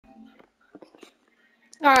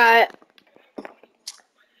Alright.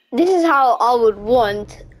 This is how I would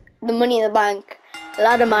want the Money in the Bank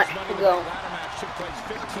ladder match to go.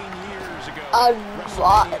 I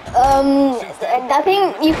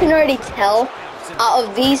think you can already tell out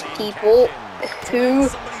of these people who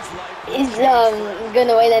is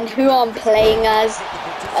gonna win and who I'm playing as.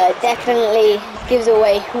 Definitely gives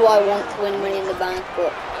away who I want to win Money in the Bank,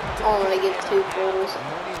 but I don't want to give two balls.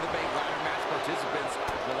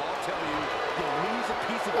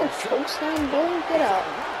 Oh, chokeslam, boy, get up.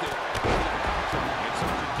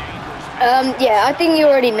 Yeah, I think you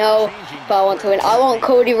already know who I want to win. I want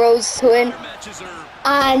Cody Rhodes to win.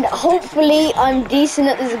 And hopefully I'm decent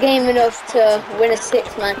at this game enough to win a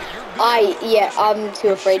 6-man. I'm too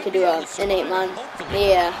afraid to do an 8-man.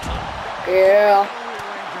 Yeah.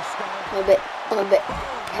 I'm a bit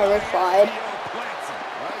terrified.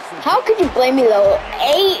 How could you blame me though?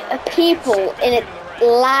 8 people in a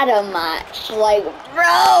ladder match. Like,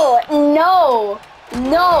 bro, no.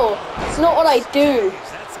 It's not what I do.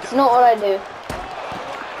 It's not what I do.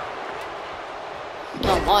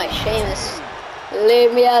 Oh my, Sheamus.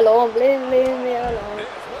 Leave me alone, leave me alone.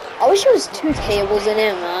 I wish there was 2 tables in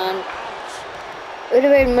it, man. It would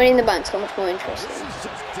have made Money in the Bank so much more interesting.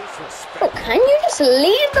 Bro, can you just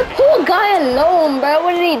leave the poor guy alone, bro?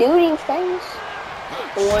 What did he do to your face?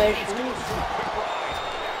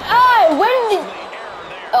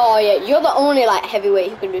 Oh yeah, you're the only like heavyweight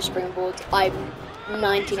who can do springboards. I'm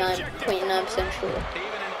 99.9% sure.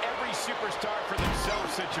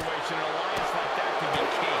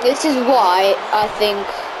 This is why I think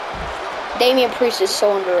Damian Priest is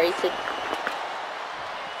so underrated.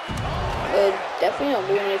 Definitely not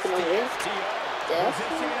doing anything over here.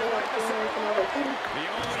 Definitely not doing anything over here.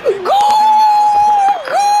 Go!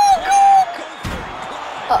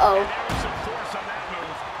 Uh-oh.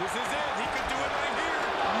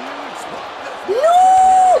 No!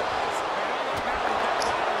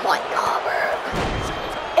 My God, bro.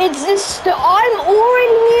 It's this. I'm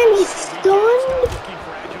already nearly stunned.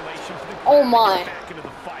 Oh my.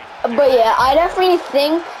 But yeah, I definitely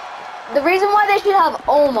think the reason why they should have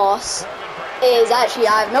Omos is actually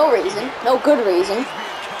I have no reason, no good reason.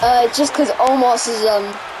 Just because Omos is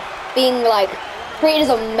being like treated as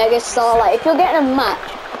a megastar. Like if you're getting a match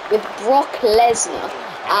with Brock Lesnar,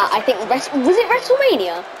 I think was it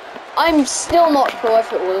WrestleMania? I'm still not sure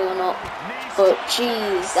if it was or not. But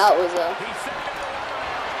jeez, that was a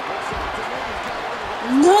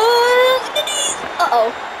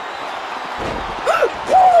uh-oh.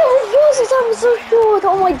 I'm so short.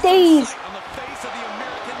 Oh my days.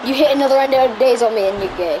 You hit another end of days on me and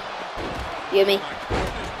you're gay. You hear me?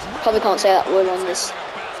 Probably can't say that word on this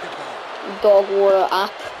dog water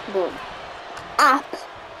app, but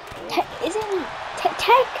isn't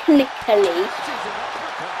technically.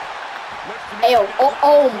 Ayo,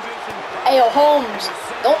 Ayo, Holmes,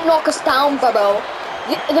 don't knock us down, bro.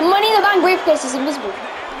 The Money in the Bank briefcase is invisible.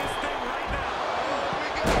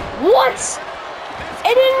 What?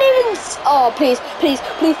 It didn't even. Oh, please.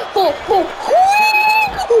 Fall.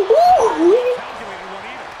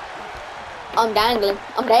 I'm dangling.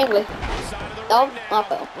 No, I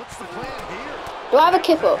fell. Do I have a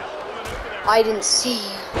kip up? I didn't see.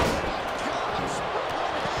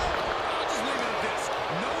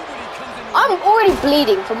 I'm already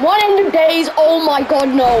bleeding from one end of days. Oh my God,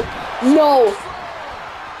 no.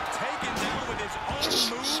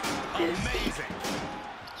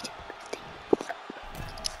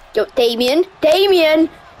 Yo, Damien, thank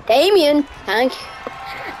you.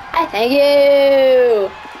 Thank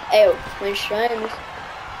you. Ew, when Sheamus.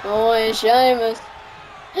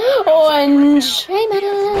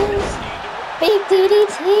 Big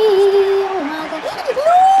DDT. Oh my God.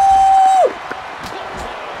 No!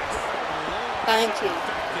 Thank you.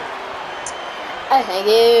 Thank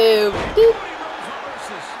you. Beep.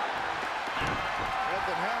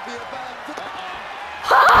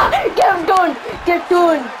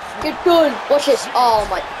 Get done. Watch this. Oh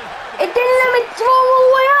my. It didn't let me throw him all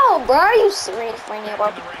the way out, bro. Are you serious right now, bro?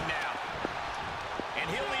 No,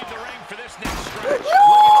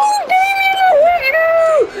 Damien,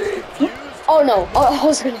 oh no. I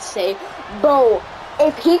was gonna say, bro,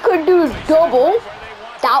 if he could do double,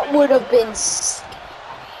 that would have been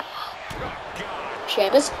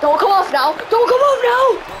Sheamus, don't come off now.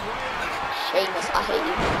 Sheamus, I hate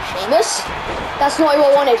you. Sheamus? That's not who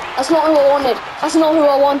I wanted. That's not who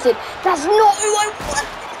I wanted.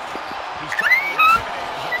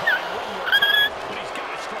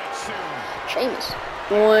 Sheamus.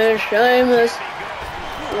 Sheamus.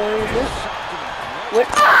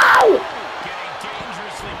 Ow!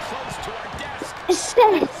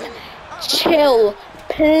 Chill,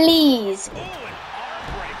 please.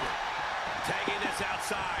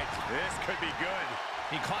 outside. This could be good.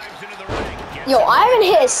 He climbs into the ring. Yo, I haven't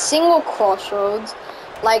hit a single crossroads.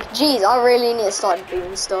 Like, geez, I really need to start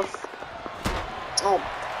doing stuff. Oh,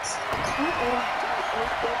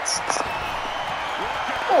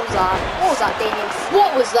 what was that? What was that, Damien?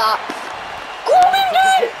 What was that?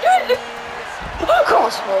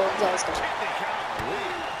 Crossroads. Let's go.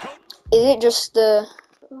 Is it just the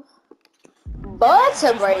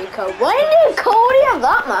Berta breaker? When did Cody have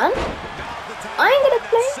that, man? I ain't gonna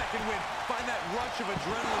play.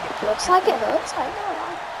 Looks like it hurts. I know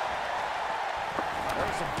that.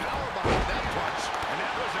 There's some power behind that punch, and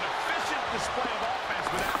that was an efficient display of offense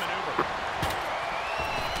with that maneuver.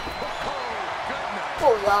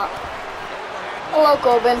 What was that? Hello,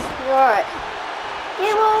 Corbin. You alright?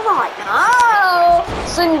 You alright now?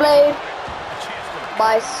 Sling blade.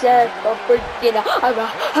 Bicep of freaking.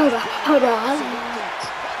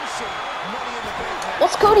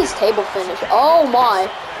 What's Cody's table finish? Oh my.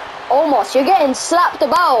 Almost. You're getting slapped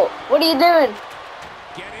about. What are you doing?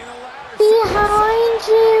 Behind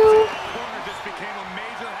you.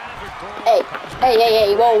 Hey, hey, hey,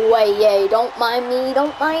 hey, whoa, wait, hey, don't mind me,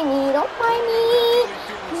 don't mind me, don't mind me.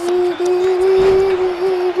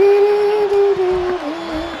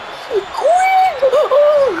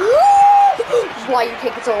 Why are you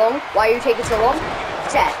taking so long? Why are you taking so long?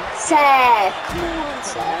 Seth, come on,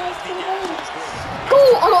 Seth.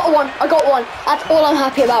 Cool, I got one, I got one. That's all I'm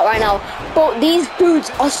happy about right now. But these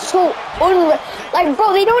dudes are so like,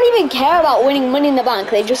 bro, they don't even care about winning Money in the Bank.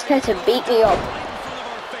 They just care to beat me up.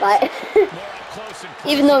 Like,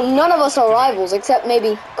 even though none of us are rivals, except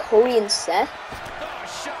maybe Cody and Seth.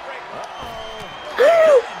 Bro,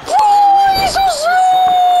 he's so slow!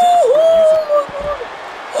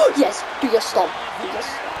 Yes, do your stomp. Do your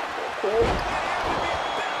stomp.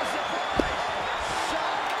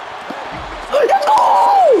 Let's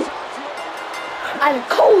go! And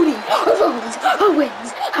Cody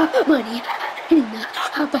wins Money in the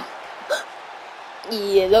Bank.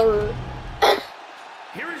 Yeah,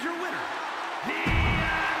 here is your winner, the American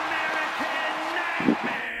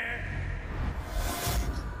Nightmare.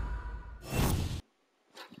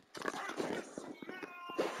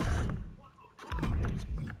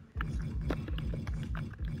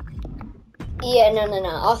 Yeah, no.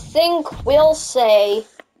 I think we'll say,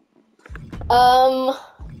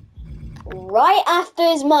 right after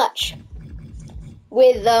his match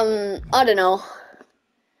with, I don't know.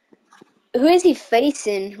 Who is he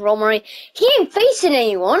facing? Roman Reigns. He ain't facing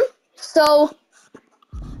anyone. So,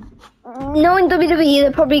 knowing WWE,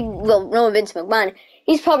 they're probably, well, knowing Vince McMahon,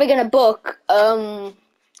 he's probably gonna book,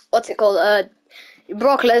 what's it called?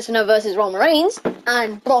 Brock Lesnar versus Roman Reigns,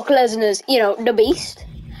 and Brock Lesnar's, you know, the Beast.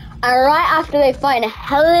 And right after they fight in a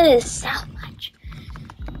Hell in a Cell match,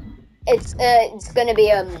 it's gonna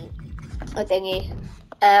be a thingy.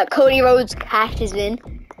 Cody Rhodes cashes in.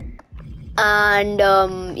 And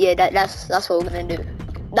yeah, that's what we're gonna do.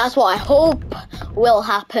 That's what I hope will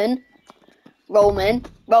happen. Roman.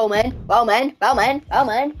 Yeah,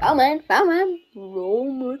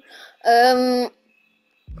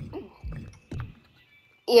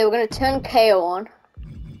 we're gonna turn KO on.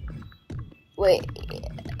 Wait,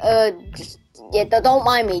 just yeah, don't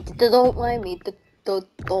mind me. Don't mind me. Don't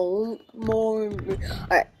mind me.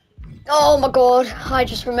 Alright. Oh my god, I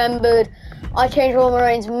just remembered. I changed Roman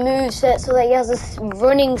Reigns' moveset so that he has this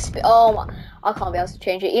running spear. Oh my, I can't be able to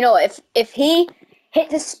change it. You know, if he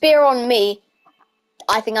hits a spear on me,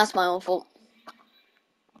 I think that's my own fault.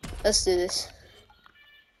 Let's do this.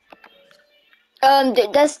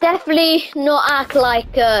 Let's definitely not act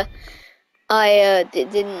like I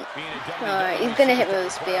didn't. Alright, he's gonna hit me with a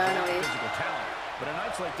spear. I know he is. But on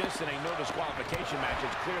nights like this, in a no disqualification match,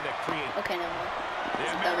 it's clear that create. Okay, never mind. The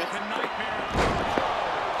American Nightmare.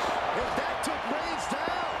 If that took Reigns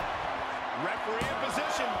down. Referee in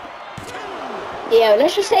position. Yeah,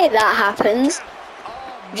 let's just say that happens.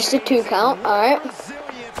 Just a 2 count. Alright.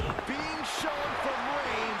 Resilience being shown from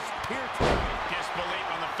Reigns here tonight. Disbelief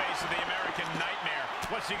on the face of the American Nightmare.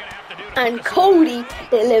 What's he gonna have to do to And Cody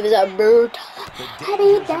delivers a brutal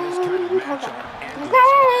heavy down.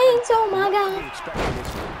 Reigns, oh my god.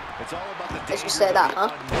 Let's just say that, huh?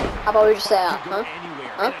 How about we just say that, huh?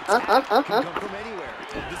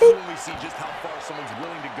 This is when we see just how far someone's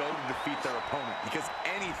willing to go to defeat their opponent, because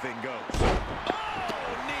anything goes.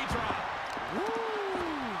 Oh, knee drop. Woo.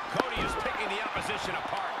 Cody is picking the opposition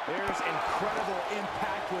apart. There's incredible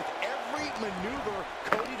impact with every maneuver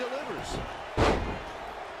Cody delivers.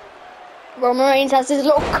 Roman Reigns has his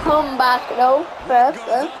little comeback, though, first,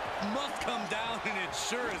 Must come down, and it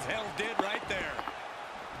sure as hell did right there.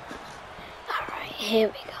 Alright, here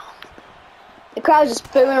we go. The crowd's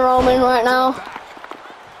just booing Roman right now.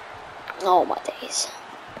 Oh my days.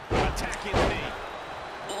 Attacking the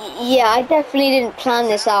knee. Yeah, I definitely didn't plan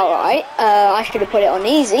this out right. I should have put it on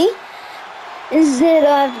easy. Instead,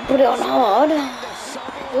 I have to put it on hard.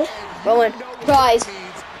 Good. Roman tries,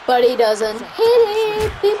 but he doesn't. Hit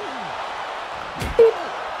it. Beep. Beep.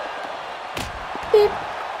 Beep.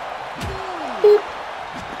 Beep.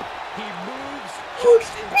 He moves.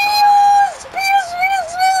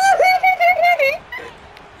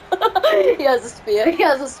 He has a spear. He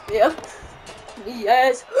has a spear.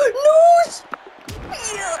 Yes. No.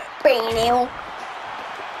 Spear. Bam.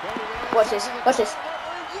 Watch this. Watch this.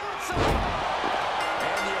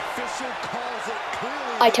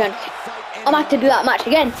 I turn. I'm gonna have to do that match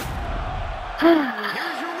again.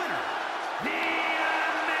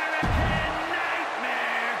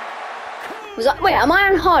 Was that, wait, am I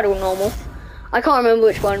on hard or normal? I can't remember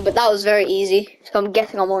which one, but that was very easy. So I'm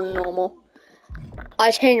guessing I'm on normal.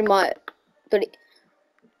 I changed my... But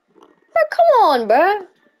come on, bro.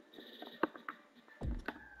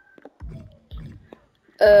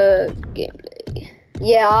 Gameplay.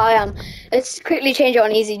 Yeah, I am. Let's quickly change it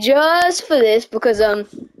on easy just for this because I'm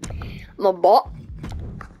a bot.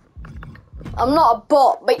 I'm not a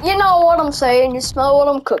bot, but you know what I'm saying. You smell what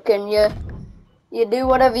I'm cooking. You do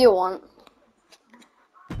whatever you want.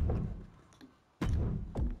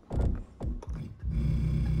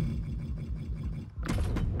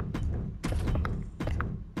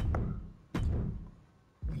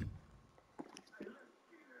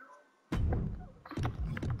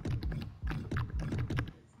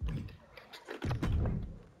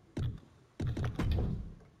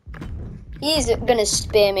 He's gonna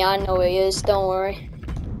spear me, I know he is, don't worry.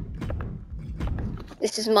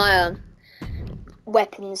 This is my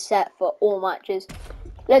weapon set for all matches.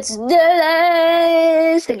 Let's do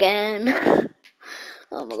this again.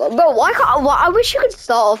 Oh my god, bro, why can't I wish you could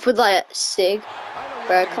start off with like Sig.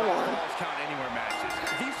 Bro, come on.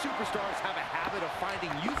 These superstars have a habit of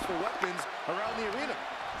finding useful weapons around the arena.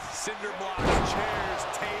 Cinder blocks, chairs,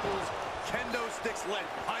 tables, kendo sticks, lead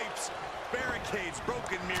pipes, barricades,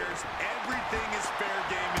 broken mirrors. Everything is fair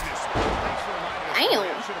game in this one. Damn,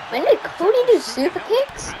 when did Cody do super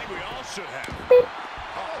kicks? I think we all should have. Beep.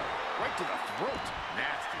 Oh, right to the throat.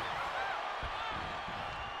 Nasty.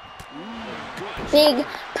 Big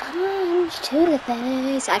punch to the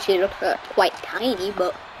face. Actually, it looks quite tiny,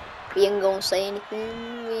 but we ain't gonna say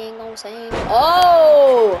anything. We ain't gonna say anything.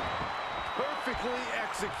 Oh! Perfectly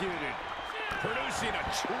executed. Producing a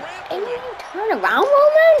trample. Can you turn around,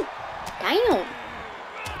 Roman? Damn.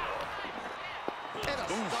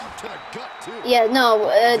 Yeah, no,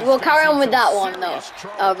 we'll carry on with that one though.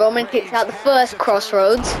 Roman kicks out the first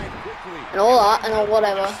crossroads and all that and all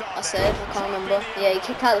whatever I said. I can't remember. Yeah, he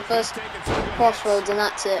kicked out the first crossroads and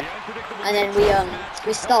that's it. And then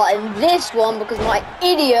we start in this one because my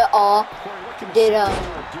idiot R did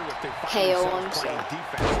KO on. So. You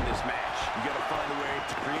gotta find a way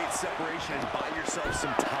to create separation and buy yourself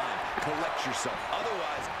some time. Collect yourself.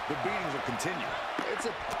 Otherwise, the beatings will continue. It's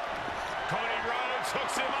a Cody Rhodes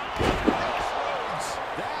hooks him up. Rhodes.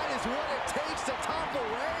 That is what it takes to topple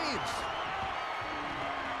Reigns.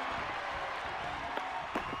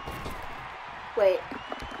 Wait.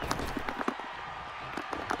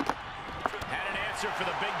 Had an answer for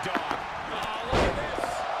the big dog. Oh, look at this.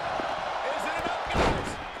 Is it enough,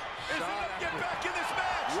 guys? Is it enough to get back in this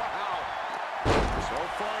match? Wow. So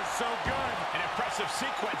far, so good. An impressive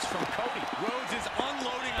sequence from Cody. Rhodes is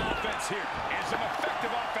unloading offense here. And some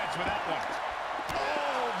effective offense with that one.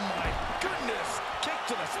 Oh, my goodness. Kick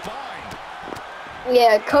to the spine.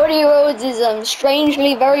 Yeah, Cody Rhodes is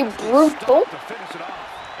strangely very brutal. To finish it off.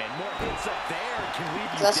 And more hits up there can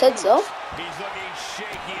leave you I said so. He's looking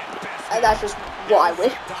shaky at best. That's just what I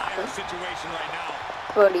wish would Dire happen. situation right now.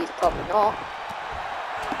 But he's probably not.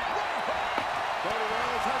 Cody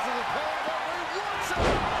Rhodes has his opponent over once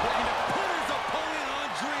looking to put his opponent on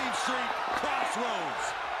Dream Street Crossroads.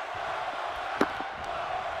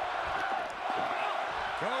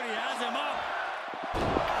 Cody has him up.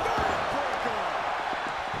 Backbreaker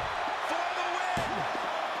for the win.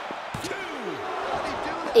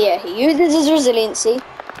 2. Yeah, he uses his resiliency.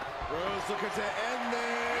 Rhodes looking to end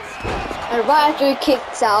this. And right after he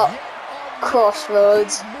kicks out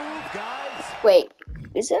Crossroads. Move, guys. Wait,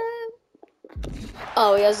 is there?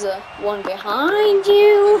 Oh, he has the one behind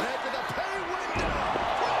you. Head to the pay window.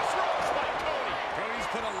 Crossroads by Cody. Cody's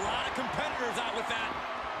put a lot of competitors out with that.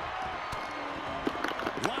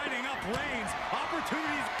 Lining up Reigns.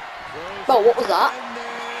 Opportunities. Oh, what was that? End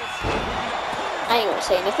this. I ain't gonna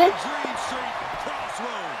say anything. Dream Street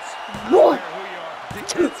Crossroads. One, Who you are. You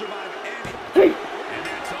two, can't survive any. three. And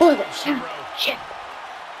that's all Oh, she wrote. shit.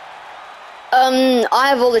 I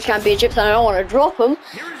have all the championships and I don't want to drop them,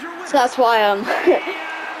 so that's why I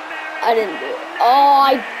didn't do it. Oh,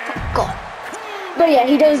 I forgot. But yeah,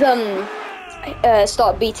 he does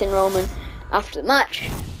start beating Roman after the match,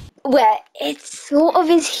 where it's sort of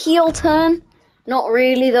his heel turn. Not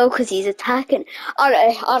really though, because he's attacking.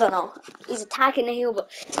 I don't know. He's attacking the heel, but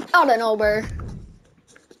I don't know, bro.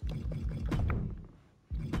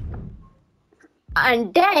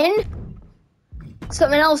 And then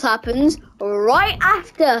something else happens right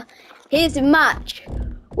after his match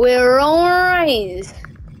with Roman Reigns.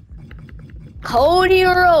 Cody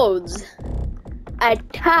Rhodes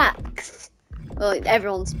attacks. Well,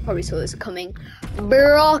 everyone's probably saw this coming.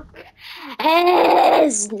 Brock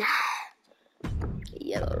Lesnar.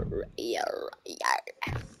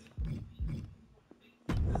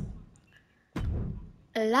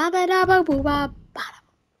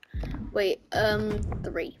 Wait,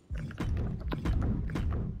 3.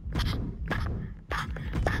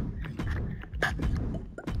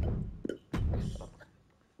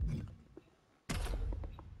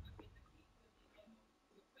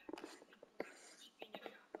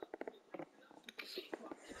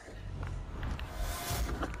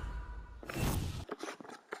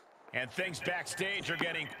 And things backstage are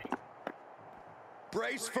getting...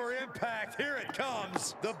 Brace for impact. Here it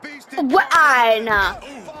comes. The beast.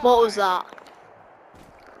 What was that?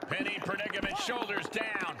 Penny predicament, shoulders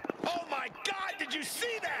down. Oh my God! Did you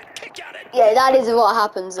see that? Kick out it. Yeah, that is what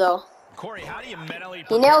happens though. Corey, how do you mentally...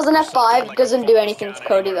 He nails an F5, doesn't do anything to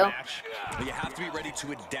Cody though. You have to be ready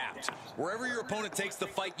to adapt. Wherever your opponent takes the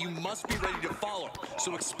fight, you must be ready to follow.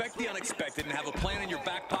 So expect the unexpected and have a plan in your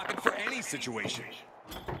back pocket for any situation.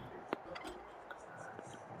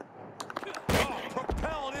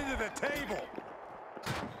 Propelled into the table.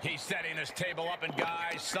 He's setting his table up, and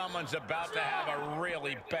guys, someone's about to have a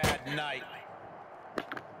really bad night.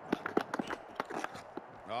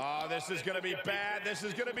 Oh, this is going to be bad. This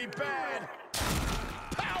is going to be bad.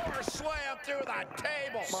 Power slam through the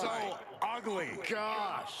table. So ugly.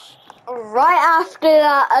 Gosh. Right after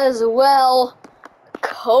that as well,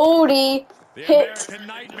 Cody hit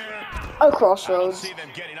a crossroads. See them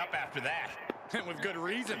getting up after that. And with good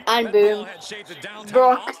reason. And boom.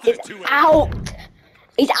 Brock is out.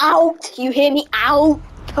 He's out. You hear me? Out.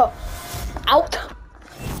 Out.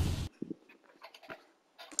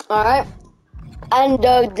 Alright. And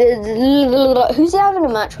who's he having a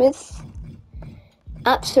match with?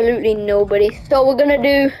 Absolutely nobody. So we're gonna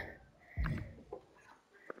do,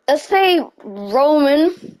 let's say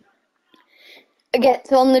Roman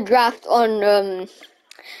gets on the draft on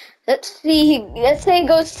let's say he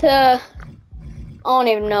goes to, I don't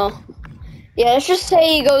even know. Yeah, let's just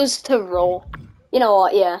say he goes to Raw. You know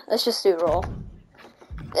what? Yeah, let's just do Raw.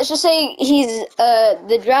 Let's just say he's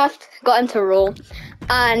the draft got him to Raw,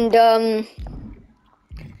 and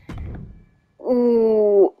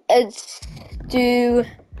let's do.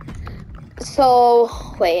 So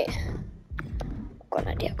wait, got an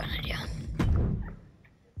idea.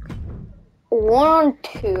 1,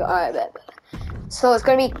 2. Alright, bet. So it's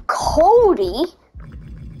gonna be Cody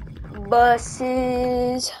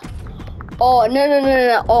versus. Oh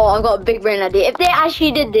no! Oh, I got a big brain idea. If they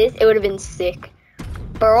actually did this, it would have been sick.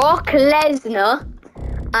 Brock Lesnar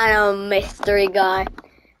and a mystery guy.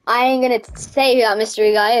 I ain't gonna say who that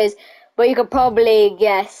mystery guy is, but you could probably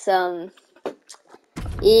guess.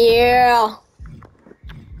 Yeah.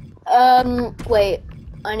 Wait.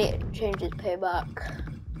 I need to change his payback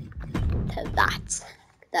to that.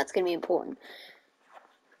 That's gonna be important.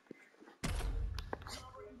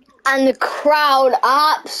 And the crowd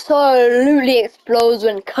absolutely explodes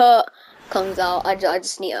when Kurt comes out. I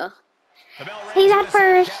just need to see that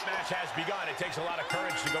first. That match has begun. It takes a lot of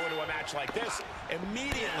courage to go into a match like this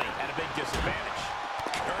immediately at a big disadvantage.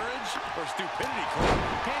 Courage or stupidity, Corey?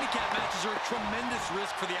 Handicap matches are a tremendous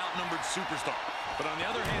risk for the outnumbered superstar. But on the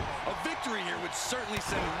other hand, a victory here would certainly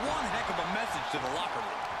send one heck of a message to the locker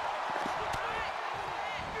room.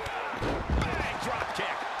 Bang, drop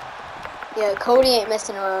kick. Yeah, Cody ain't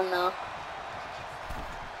messing around now.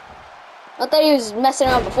 Not that he was messing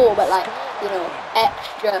around before, but like, you know,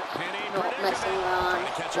 extra, not messing around.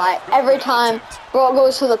 Like, every time Brock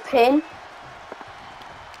goes for the pin,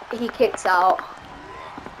 he kicks out.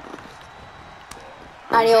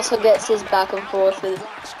 And he also gets his back and forth with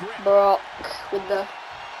Brock with the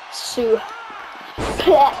suplex.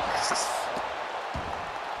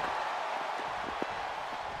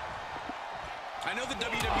 I know the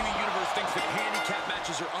WWE Universe thinks that handicap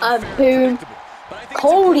matches are And unfair and boom, predictable, but I think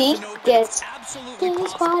Cody it's important to note that gets it's absolutely possible.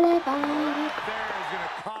 disqualified. There is going to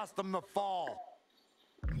cost them the fall.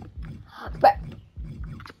 But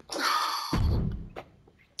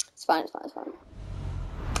it's fine, it's fine, it's fine.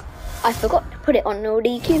 I forgot to put it on no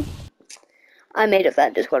DQ. I made up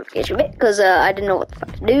that disqualification bit because I didn't know what the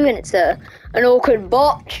fuck to do, and it's an awkward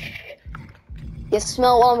botch. You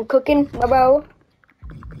smell what I'm cooking, my bro?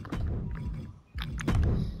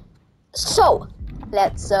 So,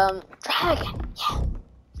 let's try again. Yeah.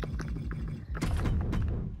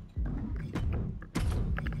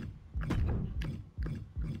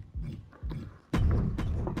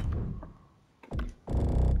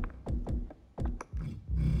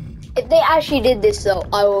 If they actually did this though,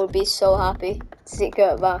 I would be so happy to see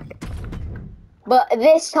Kurt back. But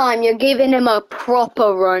this time you're giving him a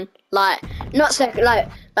proper run. Like, not second, like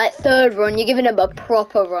third run, you're giving him a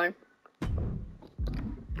proper run.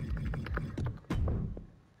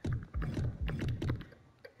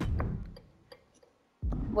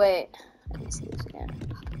 Wait, let me see this again.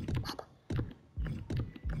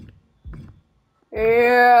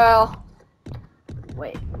 Yeah.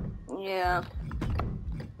 Wait, yeah.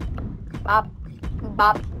 Bop,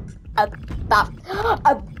 bop, bop, bop.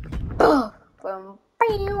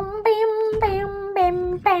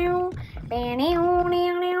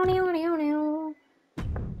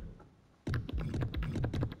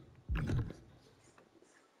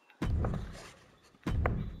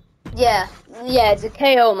 Yeah, it's a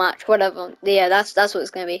KO match, whatever. Yeah, that's what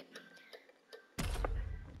it's gonna be.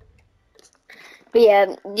 But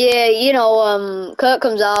yeah, you know, Kurt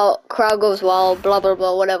comes out, crowd goes wild, blah blah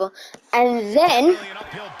blah, whatever, and then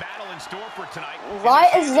right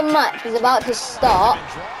as the match was about to start,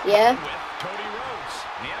 yeah,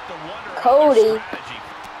 Cody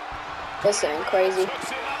does something crazy.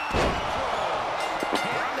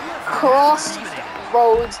 Cross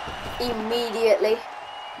Rhodes immediately.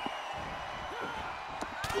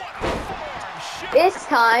 This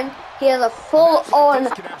time, he has a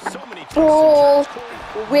full-on brawl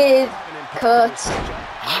with Kurt. You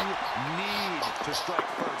need to strike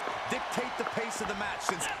first. Dictate the pace of the match.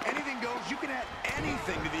 Since anything goes, you can add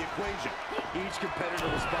anything to the equation. Each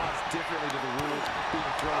competitor responds differently to the rules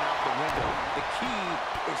being thrown out the window. The key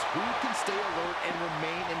is who can stay alert and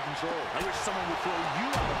remain in control. I wish someone would throw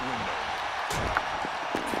you out the window.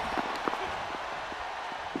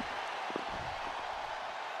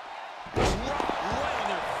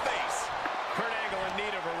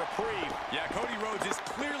 Yeah, Cody Rhodes is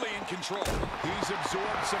clearly in control. He's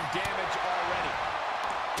absorbed some damage already.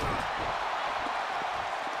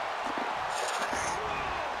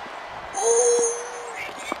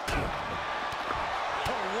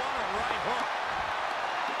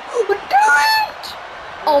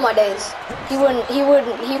 Oh my days. He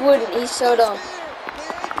wouldn't, he's so dumb.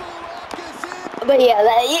 But yeah,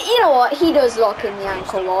 you know what, he does lock in the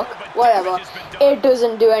ankle lock, whatever. It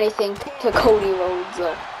doesn't do anything to Cody Rhodes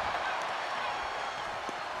though.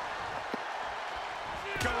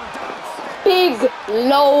 Big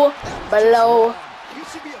low blow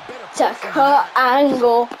to Kurt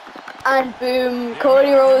Angle, and boom,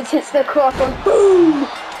 Cody Rhodes hits the cross one, boom,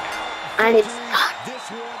 and it's done.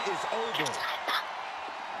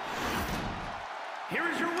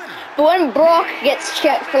 But when Brock gets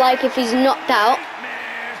checked for like if he's knocked out,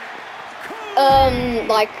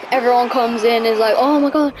 like everyone comes in and is like, oh my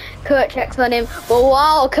god, Kurt checks on him. But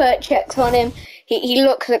while Kurt checks on him, he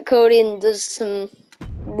looks at Cody and does some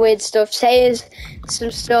weird stuff, says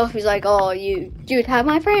some stuff. He's like, oh, you'd have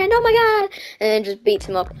my friend, oh my god, and then just beats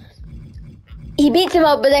him up. He beats him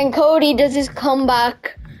up, but then Cody does his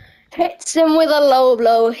comeback, hits him with a low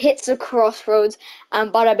blow, hits the crossroads,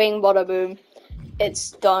 and bada bing, bada boom.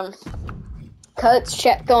 It's done. Kurt's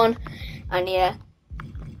checked on, and yeah,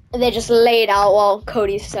 they just laid out while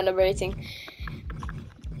Cody's celebrating.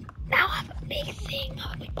 Now I have a big thing,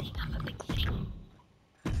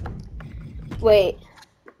 Wait.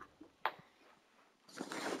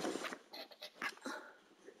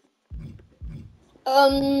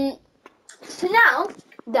 So now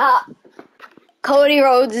that Cody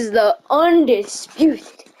Rhodes is the undisputed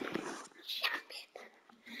champion,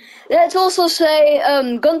 let's also say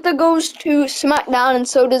Gunther goes to SmackDown, and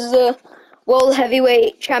so does the World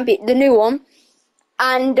Heavyweight Champion, the new one,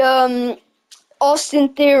 and Austin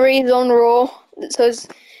Theory is on Raw, so it's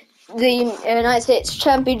the United States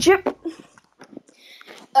Championship.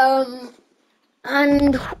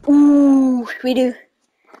 And ooh, should we do?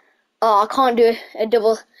 Oh, I can't do a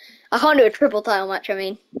double. I can't do a triple title match. I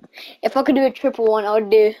mean, if I could do a triple one, I would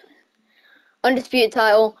do undisputed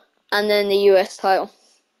title and then the US title.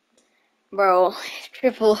 Bro, if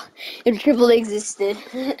triple existed,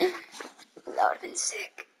 that would have been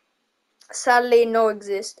sick. Sadly, no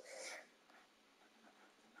exist.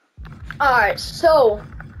 Alright, so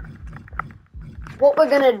what we're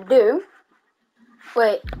gonna do.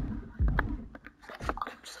 Wait,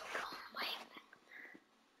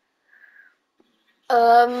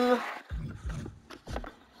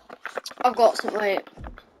 I've got some. Wait,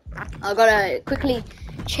 I gotta quickly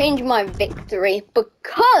change my victory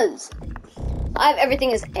because I have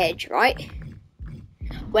everything as edge, right?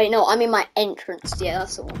 Wait, no, I mean my entrance. Yeah,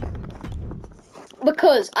 that's the one.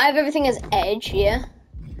 Because I have everything as edge, yeah.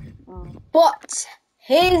 But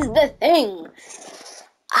here's the thing.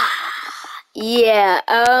 Yeah,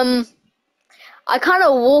 I kind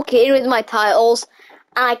of walk in with my titles,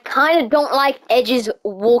 and I kind of don't like Edge's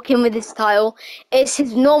walking with his title. It's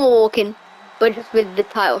his normal walking, but just with the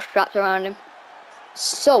title strapped around him.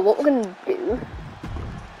 So what we're gonna do?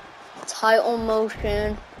 Title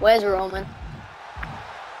motion. Where's Roman?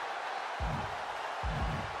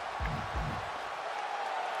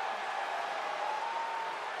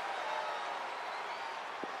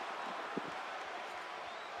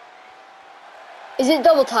 Is it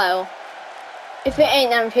double title? If it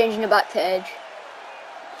ain't, then I'm changing it back to Edge.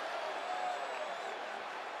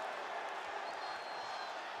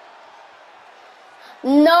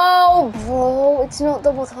 No, bro, it's not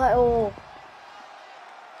double title.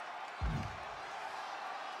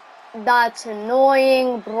 That's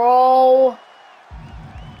annoying, bro.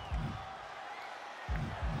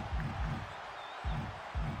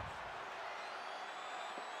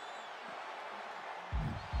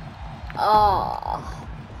 Oh,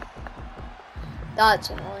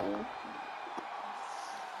 that's annoying.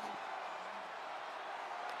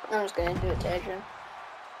 I'm just gonna do it to Edge.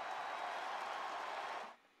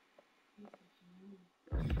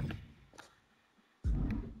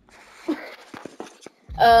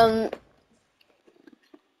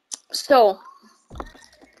 So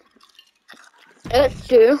let's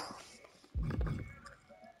do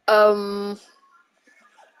I'm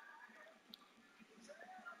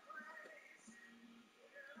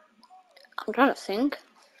trying to think.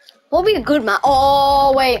 What would be a good match?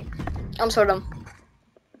 Oh wait, I'm so dumb.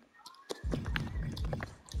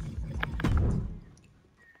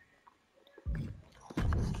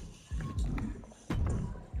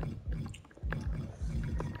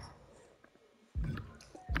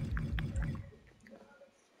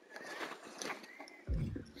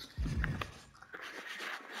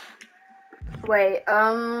 Wait,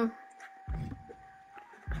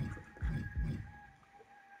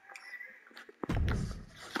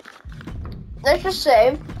 let's just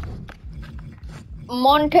say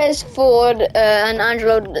Montez Ford and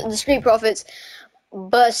Angelo, the Street Profits,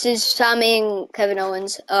 versus Sammy and Kevin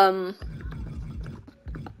Owens. Don't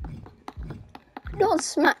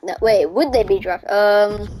smack that. Wait, would they be drafted?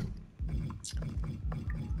 I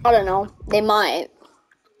don't know. They might.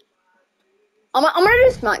 I'm gonna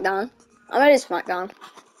do SmackDown. I'm gonna do SmackDown.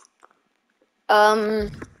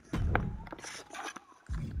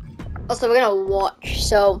 Also, we're gonna watch.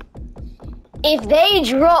 So, if they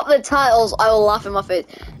drop the titles, I will laugh in my face.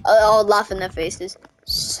 I'll laugh in their faces.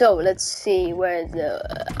 So let's see. Where's the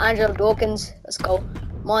Angelo Dawkins? Let's go.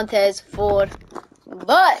 Montez Ford.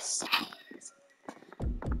 Versus.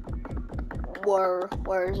 Where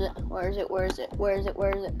is it? Where is it? Where is it? Where is it?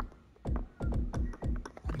 Where is it?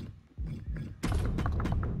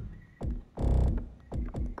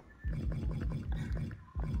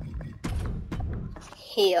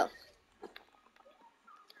 Here.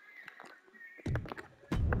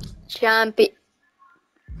 Champion.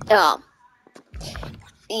 Yeah,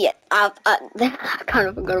 I kind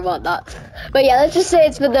of forgot about that. But yeah, let's just say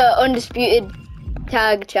it's for the Undisputed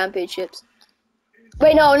Tag Championships.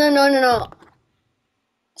 Wait, no.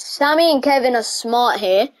 Sammy and Kevin are smart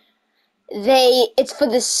here. It's for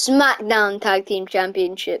the SmackDown Tag Team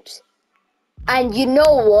Championships. And you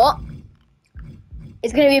know what?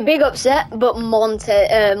 It's gonna be a big upset, but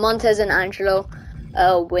Montez and Angelo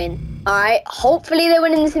win. Alright, hopefully they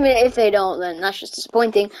win in this minute. If they don't, then that's just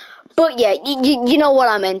disappointing. But yeah, you know what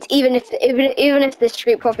I meant. Even if the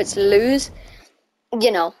Street Profits lose, you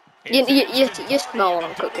know, you smell what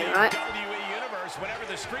I'm cooking, right?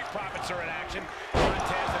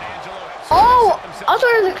 Oh, I thought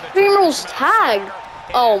it was Extreme Rules tag.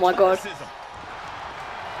 Oh my god.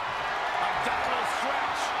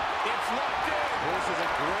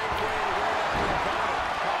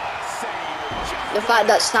 The fact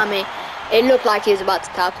that Sammy, it looked like he was about to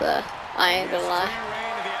tap there. I ain't gonna lie.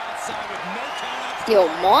 Yo,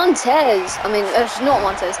 Montez. I mean, it's not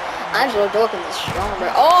Montez. Angelo Dawkins is strong,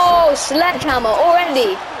 bro. Oh, sledgehammer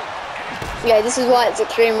already. Yeah, this is why it's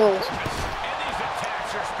Extreme Rules.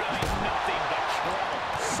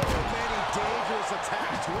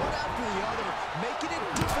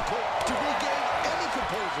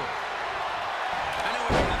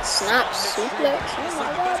 Snap suplex. Oh my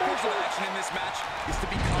god.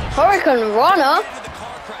 Hurricane Runner.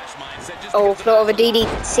 Oh, floor over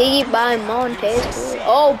DDT by Montez.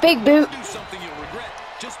 Oh, big boot.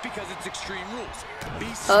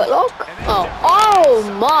 Hurt lock. Oh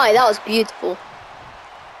my, that was beautiful.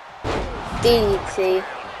 DDT.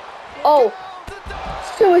 Oh,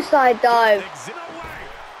 suicide dive.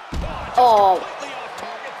 Oh.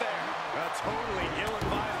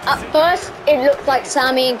 At first, it looked like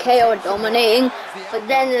Sammy and KO are dominating, but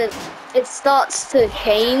then it starts to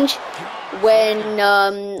change when,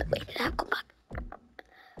 wait, did I go back?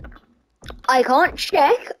 I can't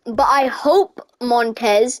check, but I hope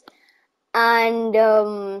Montez and,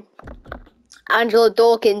 Angelo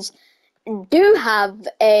Dawkins do have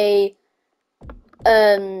a,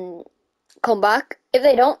 comeback. If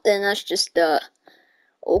they don't, then that's just,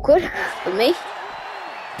 awkward for me.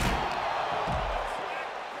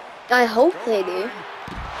 I hope they do.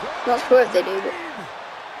 Not sure if they do, but...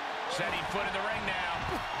 Setting foot in the ring now.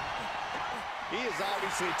 He is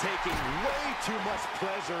obviously taking way too much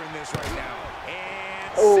pleasure in this right now.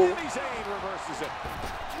 And Sami Zayn reverses it.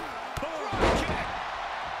 Boom, kick.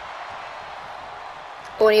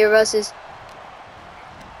 One of your reverses.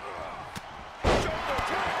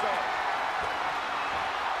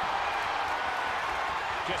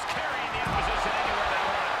 Just carrying the opposition anywhere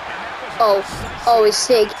they want. Oh, his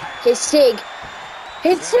Sig. His Sig.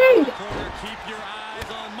 His Sig! Keep your eyes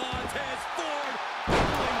on Montez Ford.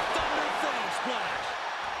 Thunder frog splash.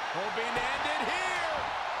 Hoping to end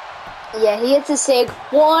it here. Yeah, he hits a Sig.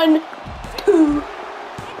 1, 2,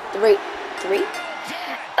 3.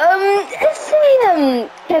 Let's say,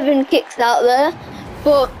 Kevin kicks out there,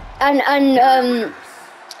 but, and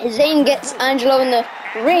Zayn gets Angelo in the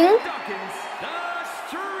ring,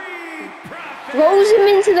 throws him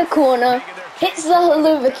into the corner, hits the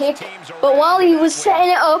haluva kick, but while he was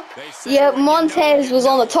setting it up, yeah, Montez was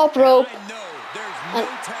on the top rope. And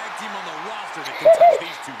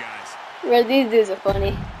well, these dudes are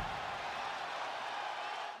funny.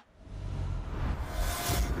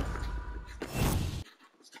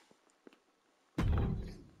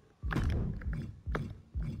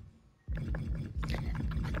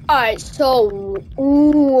 Alright, so,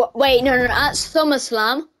 wait, no, at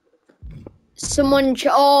SummerSlam, someone,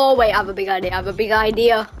 oh wait, I have a big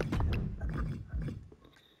idea,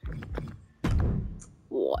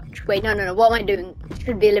 Watch, wait, no, what am I doing? It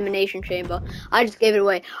should be Elimination Chamber. I just gave it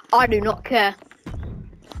away. I do not care.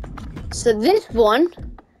 So this one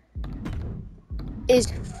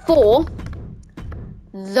is for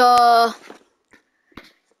the,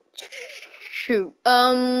 shoot,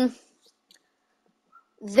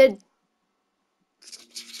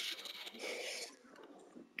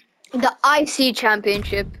 the IC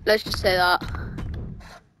Championship, let's just say that.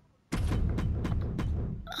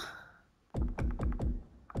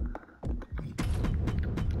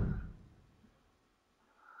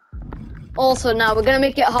 Also, now we're gonna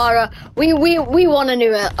make it harder. We want a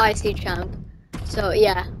new IC champ. So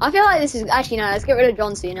yeah, I feel like this is actually no. Let's get rid of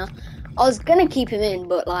John Cena. I was gonna keep him in,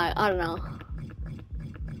 but like I don't know.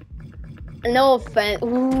 No offense.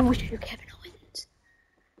 Ooh, we should do Kevin Owens.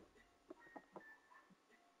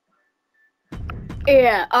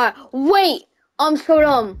 Yeah. Alright. Wait. I'm so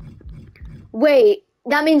dumb. Wait.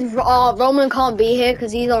 That means Roman can't be here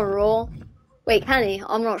because he's on Raw. Wait, can he?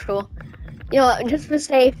 I'm not sure. You know what, just for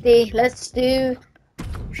safety, let's do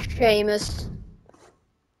Sheamus.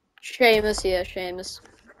 Sheamus.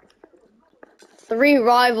 3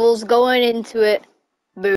 rivals going into it.